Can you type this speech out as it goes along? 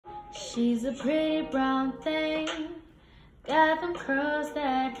She's a pretty brown thing, got them curls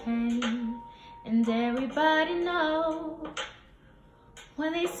that hang, and everybody knows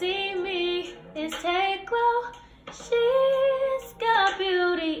when they see me, it's take glow. She's got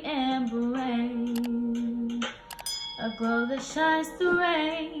beauty and brain, a glow that shines through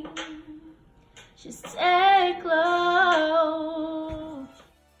rain. She's take glow.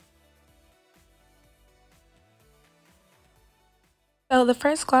 So the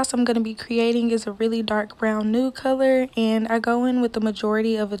first gloss I'm going to be creating is a really dark brown nude color, and I go in with the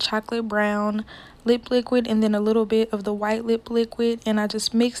majority of a chocolate brown lip liquid and then a little bit of the white lip liquid, and I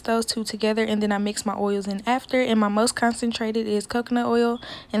just mix those two together, and then I mix my oils in after. And my most concentrated is coconut oil,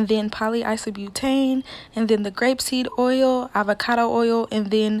 and then polyisobutane, and then the grapeseed oil, avocado oil,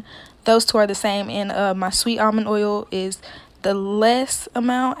 and then those two are the same, and my sweet almond oil is the less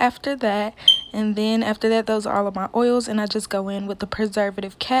amount after that. And then after that, those are all of my oils, and I just go in with the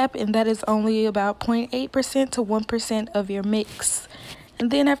preservative cap, and that is only about 0.8% to 1% of your mix.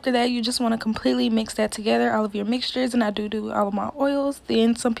 And then after that, you just want to completely mix that together, all of your mixtures, and I do all of my oils.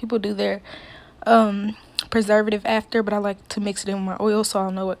 Then some people do their preservative after, but I like to mix it in with my oil so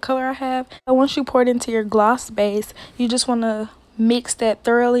I'll know what color I have. So once you pour it into your gloss base, you just want to mix that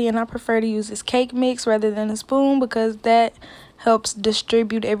thoroughly, and I prefer to use this cake mix rather than a spoon because that helps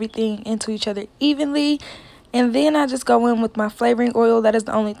distribute everything into each other evenly. And then I just go in with my flavoring oil. That is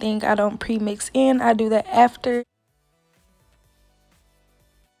the only thing I don't pre-mix in. I do that after.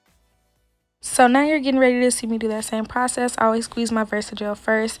 So now you're getting ready to see me do that same process. I always squeeze my Versagel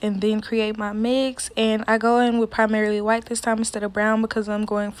first and then create my mix. And I go in with primarily white this time instead of brown because I'm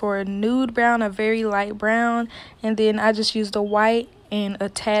going for a nude brown, a very light brown. And then I just use the white and a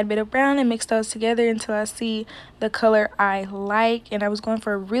tad bit of brown and mix those together until I see the color I like. And I was going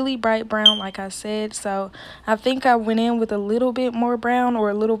for a really bright brown, like I said, so I think I went in with a little bit more brown or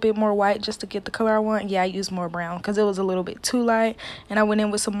a little bit more white just to get the color I want. Yeah, I used more brown because it was a little bit too light, and I went in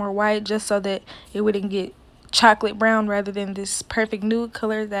with some more white just so that it wouldn't get chocolate brown rather than this perfect nude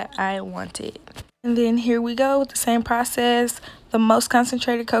color that I wanted. And then here we go with the same process, the most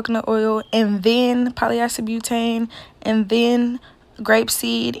concentrated coconut oil, and then polyisobutane, and then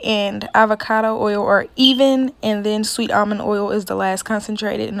grapeseed and avocado oil or even, and then sweet almond oil is the last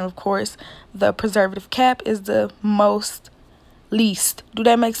concentrated, and of course the preservative cap is the most least. Do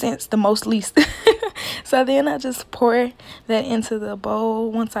that make sense? The most least. So then I just pour that into the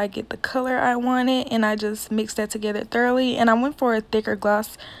bowl once I get the color I wanted, and I just mix that together thoroughly. And I went for a thicker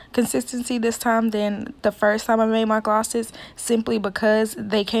gloss consistency this time than the first time I made my glosses, simply because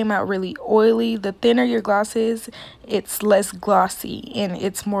they came out really oily. The thinner your gloss is, it's less glossy and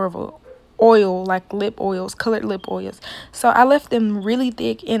it's more of a oil, like lip oils, colored lip oils. So I left them really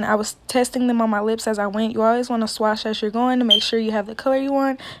thick, and I was testing them on my lips as I went. You always want to swatch as you're going to make sure you have the color you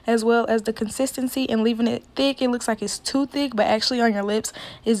want as well as the consistency, and leaving it thick, it looks like it's too thick, but actually on your lips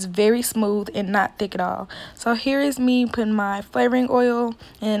is very smooth and not thick at all. So here is me putting my flavoring oil,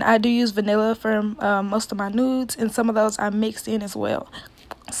 and I do use vanilla for most of my nudes, and some of those I mixed in as well.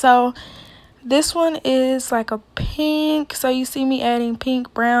 So this one is like a pink, so you see me adding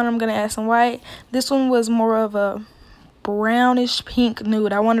pink, brown. I'm gonna add some white. This one was more of a brownish pink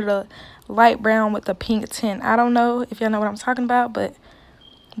nude. I wanted a light brown with a pink tint. I don't know if y'all know what I'm talking about, but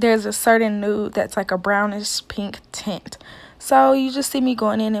there's a certain nude that's like a brownish pink tint. So you just see me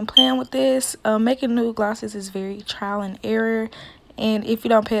going in and playing with this. Making nude glosses is very trial and error, and if you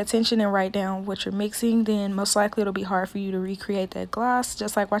don't pay attention and write down what you're mixing, then most likely it'll be hard for you to recreate that gloss.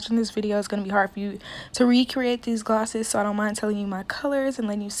 Just like watching this video, it's going to be hard for you to recreate these glosses, so I don't mind telling you my colors and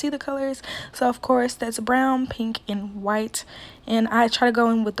letting you see the colors. So of course that's brown, pink, and white, and I try to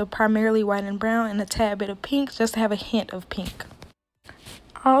go in with the primarily white and brown and a tad bit of pink just to have a hint of pink.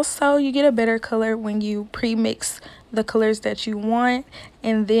 Also, you get a better color when you pre-mix the colors that you want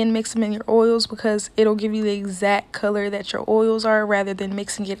and then mix them in your oils, because it'll give you the exact color that your oils are rather than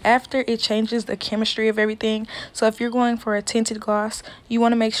mixing it after. It changes the chemistry of everything. So if you're going for a tinted gloss, you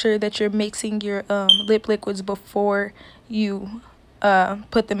want to make sure that you're mixing your lip liquids before you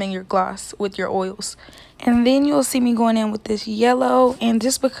put them in your gloss with your oils. And then you'll see me going in with this yellow, and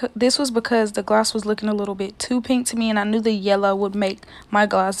this was because the gloss was looking a little bit too pink to me, and I knew the yellow would make my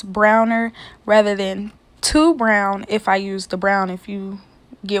gloss browner rather than too brown if I use the brown. If you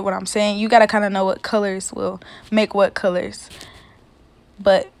get what I'm saying, you gotta kind of know what colors will make what colors,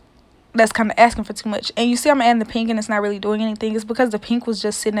 but that's kind of asking for too much. And you see I'm adding the pink and it's not really doing anything. It's because the pink was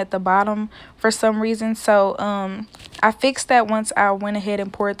just sitting at the bottom for some reason. So I fixed that once I went ahead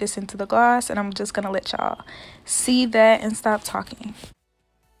and poured this into the gloss, and I'm just gonna let y'all see that and stop talking.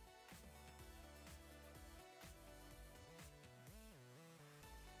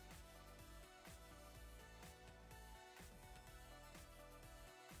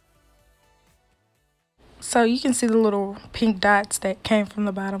 So you can see the little pink dots that came from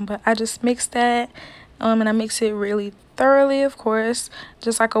the bottom, but I just mixed that, and I mix it really thoroughly, of course,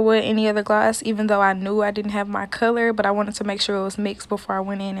 just like I would any other gloss, even though I knew I didn't have my color, but I wanted to make sure it was mixed before I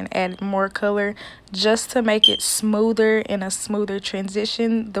went in and added more color, just to make it smoother and a smoother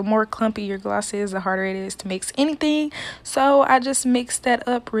transition. The more clumpy your gloss is, the harder it is to mix anything. So I just mixed that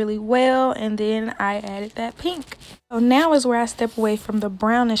up really well, and then I added that pink. So now is where I step away from the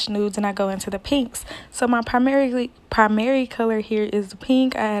brownish nudes and I go into the pinks. So my primary color here is the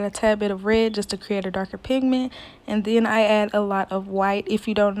pink. I add a tad bit of red just to create a darker pigment, and then I add a lot of white. If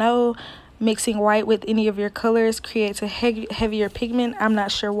you don't know, mixing white with any of your colors creates a heavier pigment. I'm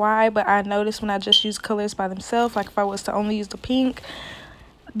not sure why, but I noticed when I just use colors by themselves, like if I was to only use the pink,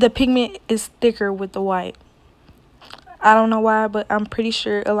 the pigment is thicker with the white. I don't know why, but I'm pretty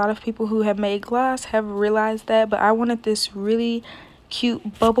sure a lot of people who have made gloss have realized that. But I wanted this really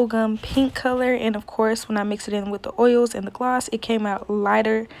cute bubblegum pink color, and of course when I mix it in with the oils and the gloss, it came out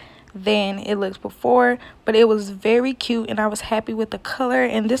lighter than it looked before, but it was very cute and I was happy with the color.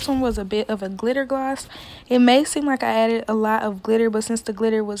 And this one was a bit of a glitter gloss. It may seem like I added a lot of glitter, but since the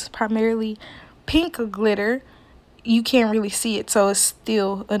glitter was primarily pink glitter, you can't really see it, so it's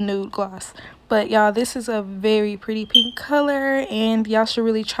still a nude gloss. But y'all, this is a very pretty pink color, and y'all should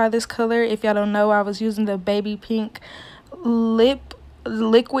really try this color. If y'all don't know, I was using the baby pink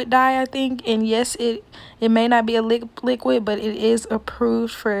liquid dye, I think, and yes, it may not be a liquid, but it is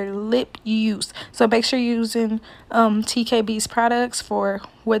approved for lip use. So make sure you're using TKB's products for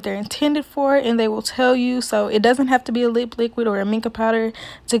what they're intended for, and they will tell you. So it doesn't have to be a lip liquid or a mica powder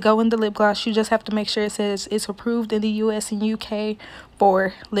to go in the lip gloss. You just have to make sure it says it's approved in the US and UK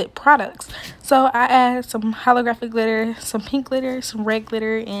for lip products. So I add some holographic glitter, some pink glitter, some red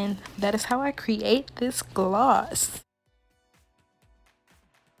glitter, and that is how I create this gloss.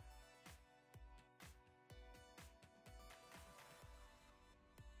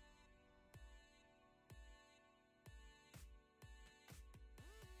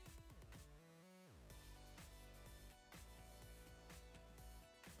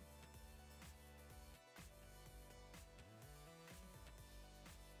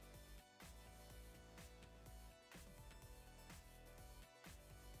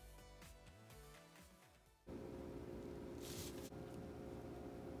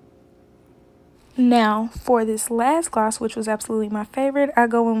 Now for this last gloss, which was absolutely my favorite, I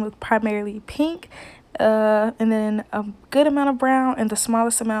go in with primarily pink, and then a good amount of brown, and the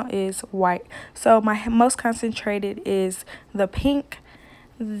smallest amount is white. So my most concentrated is the pink,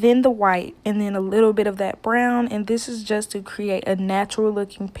 then the white, and then a little bit of that brown. And this is just to create a natural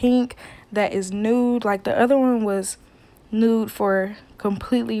looking pink that is nude. Like the other one was nude for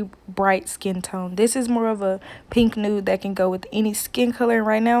completely bright skin tone. This is more of a pink nude that can go with any skin color.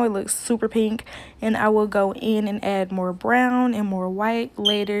 Right now it looks super pink, and I will go in and add more brown and more white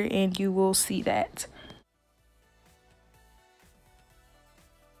later, and you will see that.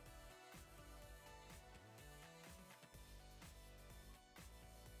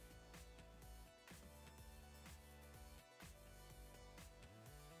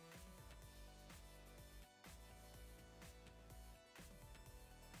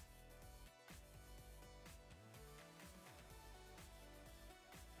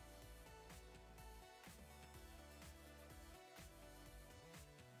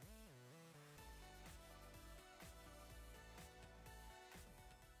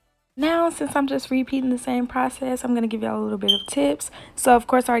 Now, since I'm just repeating the same process, I'm going to give y'all a little bit of tips. So, of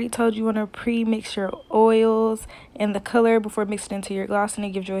course, I already told you want to pre-mix your oils and the color before mixing into your gloss, and it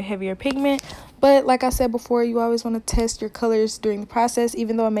gives you a heavier pigment. But like I said before, you always want to test your colors during the process.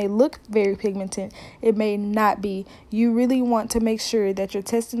 Even though it may look very pigmented, it may not be. You really want to make sure that you're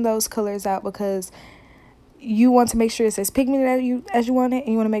testing those colors out, because you want to make sure it's as pigmented as you want it, and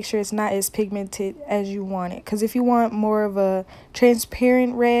you want to make sure it's not as pigmented as you want it. Because if you want more of a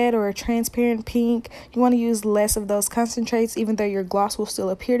transparent red or a transparent pink, you want to use less of those concentrates. Even though your gloss will still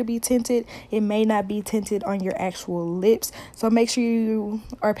appear to be tinted, it may not be tinted on your actual lips. So make sure you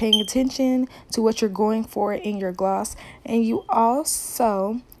are paying attention to what you're going for in your gloss. And you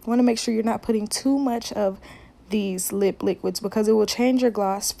also want to make sure you're not putting too much of these lip liquids, because it will change your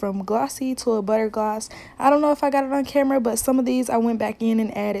gloss from glossy to a butter gloss. I don't know if I got it on camera, but some of these I went back in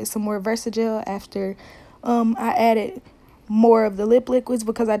and added some more Versagel after I added more of the lip liquids,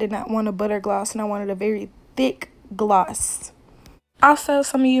 because I did not want a butter gloss and I wanted a very thick gloss. Also,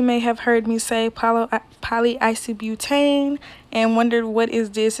 some of you may have heard me say polyisobutane and wondered, what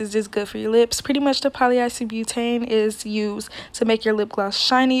is this? Is this good for your lips? Pretty much the polyisobutane is used to make your lip gloss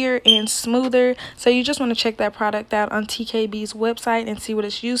shinier and smoother. So you just want to check that product out on TKB's website and see what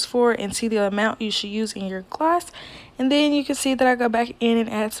it's used for and see the amount you should use in your gloss. And then you can see that I go back in and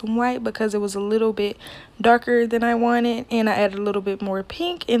add some white because it was a little bit darker than I wanted, and I added a little bit more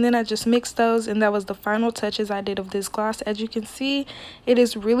pink, and then I just mixed those, and that was the final touches I did of this gloss. As you can see, it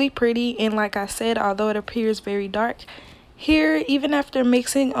is really pretty, and like I said, although it appears very dark here, even after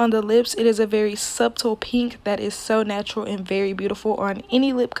mixing on the lips, it is a very subtle pink that is so natural and very beautiful on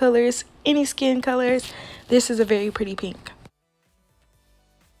any lip colors, any skin colors. This is a very pretty pink.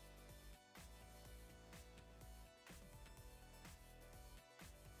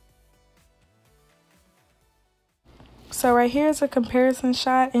 So right here is a comparison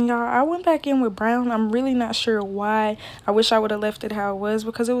shot, and y'all, I went back in with brown. I'm really not sure why. I wish I would have left it how it was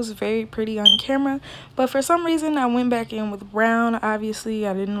because it was very pretty on camera, but for some reason I went back in with brown. Obviously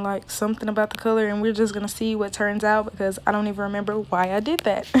I didn't like something about the color, and we're just gonna see what turns out because I don't even remember why I did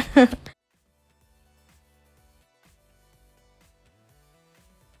that.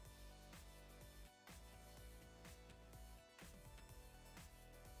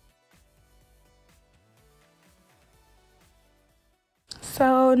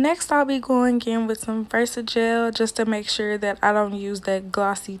 So next I'll be going in with some Versagel just to make sure that I don't use that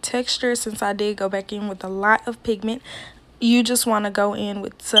glossy texture, since I did go back in with a lot of pigment. You just want to go in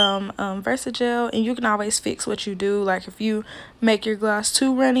with some Versagel, and you can always fix what you do. Like if you make your gloss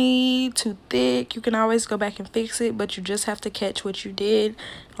too runny, too thick, you can always go back and fix it, but you just have to catch what you did.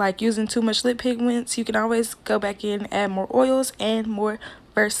 Like using too much lip pigments, you can always go back in, add more oils and more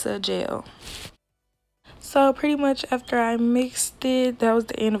Versagel. So pretty much after I mixed it, that was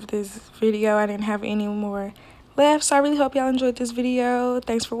the end of this video. I didn't have any more left. So I really hope y'all enjoyed this video.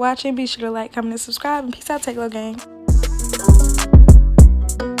 Thanks for watching. Be sure to like, comment, and subscribe. And peace out, Take Low Gang.